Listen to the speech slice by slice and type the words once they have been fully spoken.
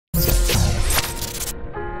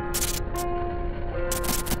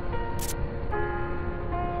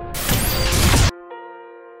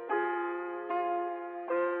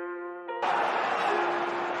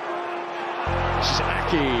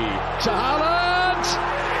Lewandowski to Haaland.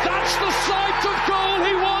 That's the sight of goal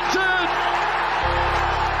he wanted.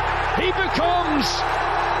 He becomes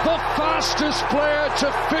the fastest player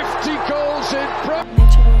to 50 goals in Premier.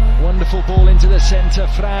 Wonderful ball into the centre.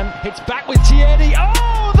 Fran hits back with Thierry.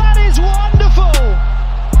 Oh, that is wonderful.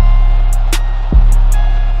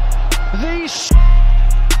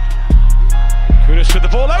 Kudus with the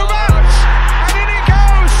ball over, and in it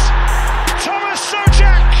goes. Thomas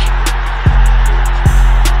Sojak.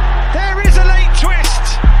 There is a late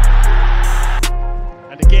twist.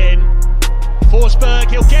 And again, Forsberg,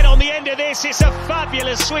 he'll get on the end of this. It's a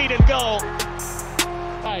fabulous Sweden goal.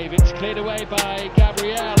 It's cleared away by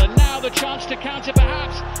Gabriel, and now the chance to counter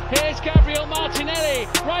perhaps. Here's Gabriel Martinelli,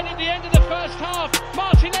 right at the end of the first half.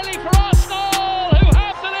 Martinelli for Arsenal, who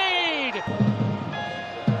have the lead.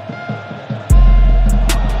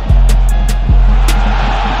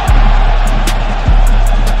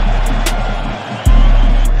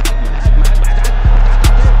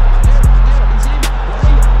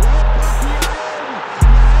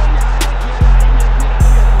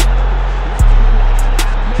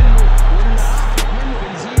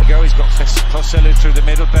 Marcelo through the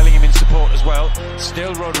middle, Bellingham in support as well.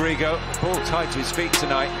 Still Rodrigo, ball tied to his feet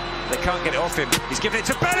tonight. They can't get it off him. He's giving it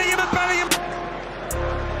to Bellingham, and Bellingham.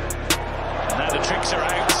 And now the tricks are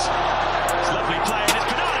out. It's lovely play, and it's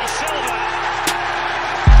Bernardo Silva.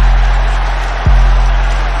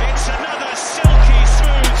 It's another silky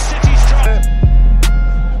smooth City strike.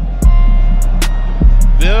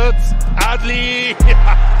 Wird Adli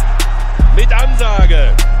mit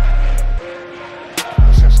Ansage.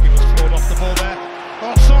 Off the ball there.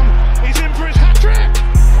 Oh, Son, he's in for his hat-trick!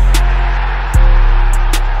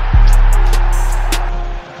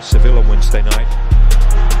 Seville on Wednesday night.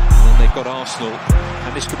 And then they've got Arsenal.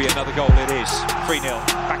 And this could be another goal. It is. 3-0.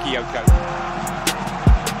 Bakayoko.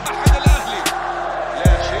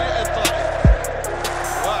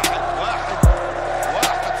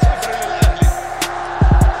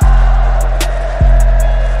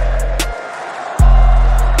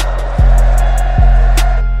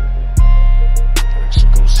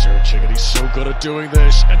 Good at doing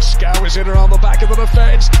this, and scours in around the back of the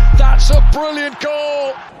defence. That's a brilliant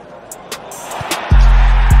goal.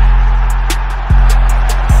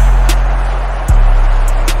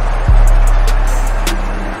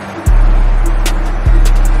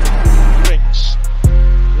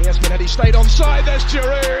 Here's Minetti, stayed onside. There's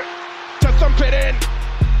Giroud to thump it in.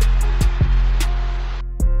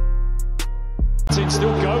 It's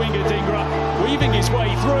still going, Adingra, weaving his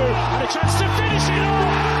way through, and a chance to finish it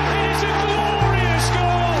off. It is a glorious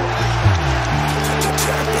goal.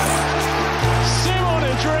 Simon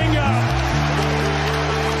Adingra.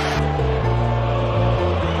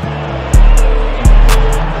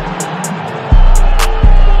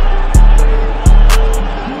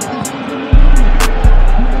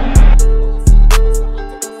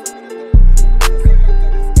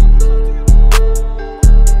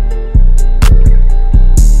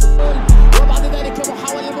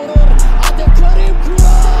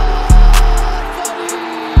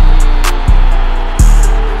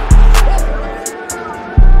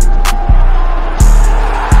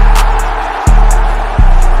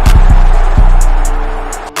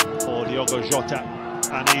 Jota,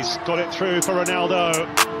 and he's got it through for Ronaldo,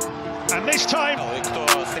 and this time Williams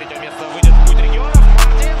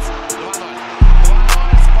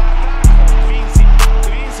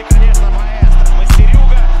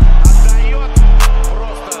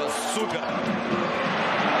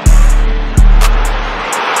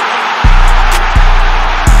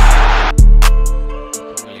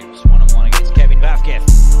one-on-one against Kevin Vazquez,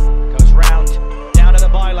 goes round down to the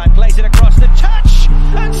byline, plays it across the touch,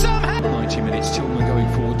 and somehow 90 minutes. Tillman going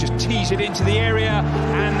forward, just tease it into the area,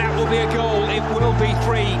 and that will be a goal. It will be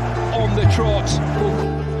 3 on the trot.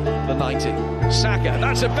 The 90. Saka,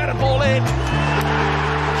 that's a better ball in.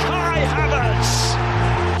 Kai Havertz.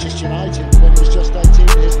 Manchester United when he was just 18.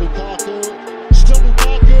 Here's Lukaku. Still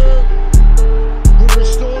Lukaku, who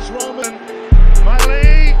restores Roman.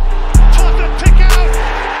 Miley, toss the pick out.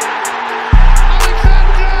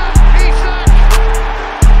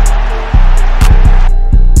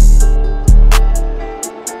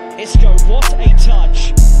 Isco, what a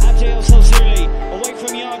touch. Abdel Salzuli away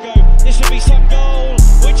from Iago. This would be some goal,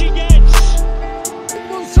 which he gets.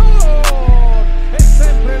 Gudmundsson! È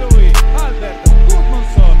sempre lui, Albert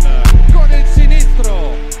Gudmundsson, con il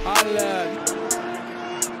sinistro al...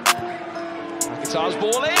 Guitar's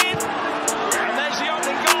ball in, and there's the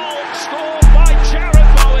opening goal, scored by Jared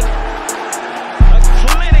Bowen. A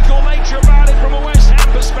clinical nature about it from a West Ham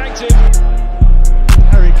perspective.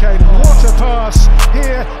 Harry Kane, what a pass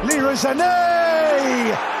here, Leroy Sané!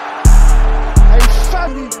 Adobe. A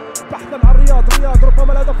family. بحثا عن رياض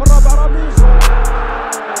ربما الهدف الرابع راميز.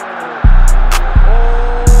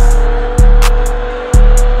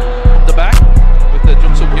 The back with the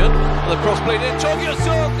Jung Suk-hyun. The cross played in. Cho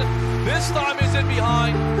Gyu-suk. This time is in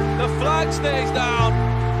behind. The flag stays down,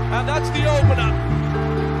 and that's the opener.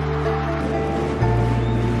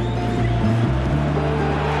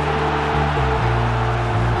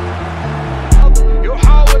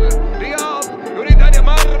 يحاول رياض يريد ان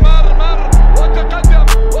يمر وتقدم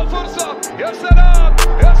وفرصه. يا سلام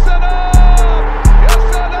يا سلام يا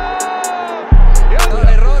سلام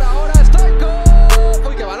Error ahora Stoichkov.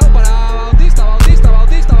 Uy, qué balón para Bautista.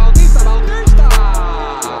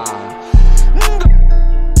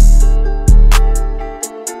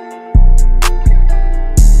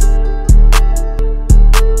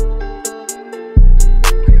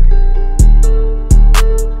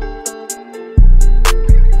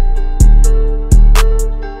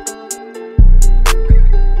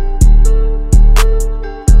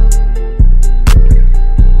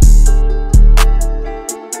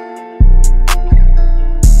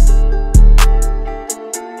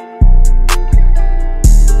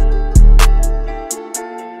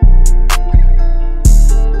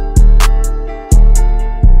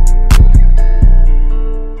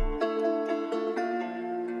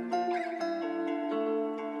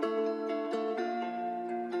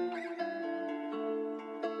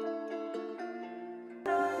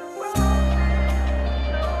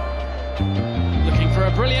 Looking for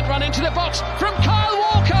a brilliant run into the box from Kyle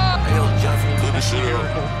Walker.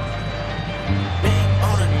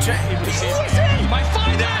 Might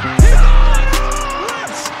find it.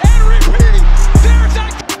 Let's and repeat. There's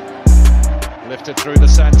that. Lifted through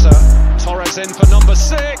the centre. Torres in for number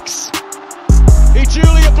 6. He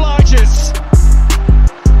duly obliges.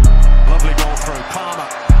 Lovely ball through. Palmer.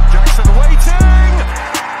 Jackson waiting.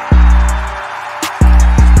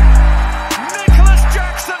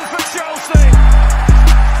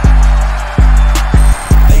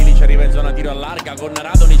 Arriva in zona tiro allarga con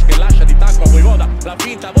Radonic che lascia di tacco a Voivoda, la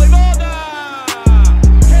finta Voivoda,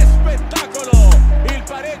 che spettacolo, il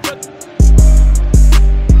pareggio.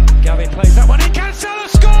 Gavin plays that one in, Cancelo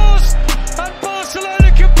scores and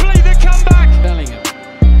Barcelona complete the comeback. Bellingham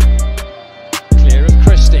clear of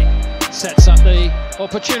Christie, sets up the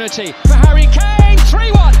opportunity for Harry Kane.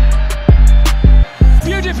 3-1,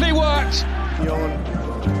 beautifully worked.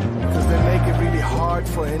 Because they make it really hard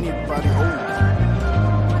for anybody.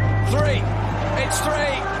 3, it's 3.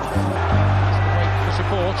 Wait for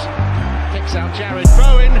support. Picks out Jared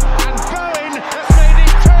Bowen, and Bowen has made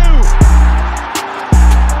it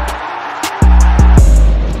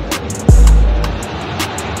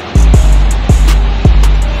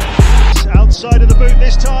 2. Outside of the boot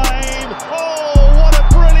this time. Oh, what a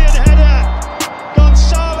brilliant header.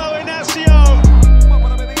 Gonzalo Inacio.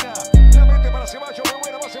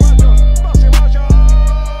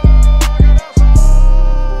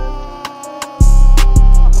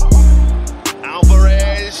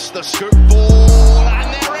 The scoop ball, and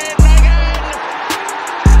they're in again.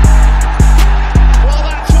 Well,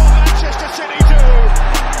 that's what Manchester City do.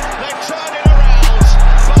 They turn it around.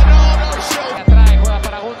 Bernardo Silva. Atrae, juega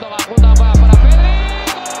para Gundogan, Gundogan para Pedri.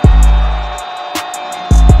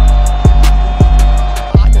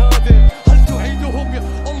 عتابة هل تعيدهم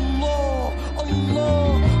الله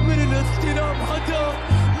من الاستلام هدف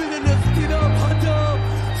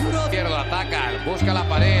Izquierdo ataca, busca la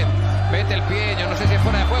pared, mete el pie, yo no sé si es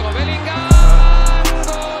fuera de juego. Bellingham.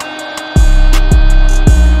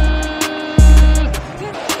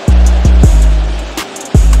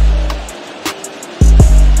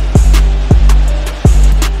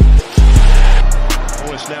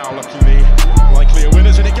 Always now luckily likely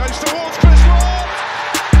winners, and it goes towards Chris Rock.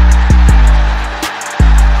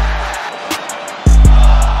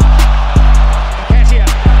 Ketia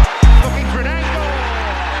looking for an angle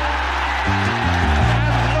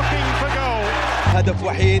and looking for goal. هدف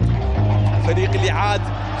وحيد فريق اللي عاد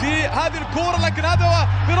في هذه الكورة، لكن هذا هو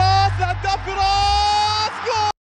فراس الهداف فراس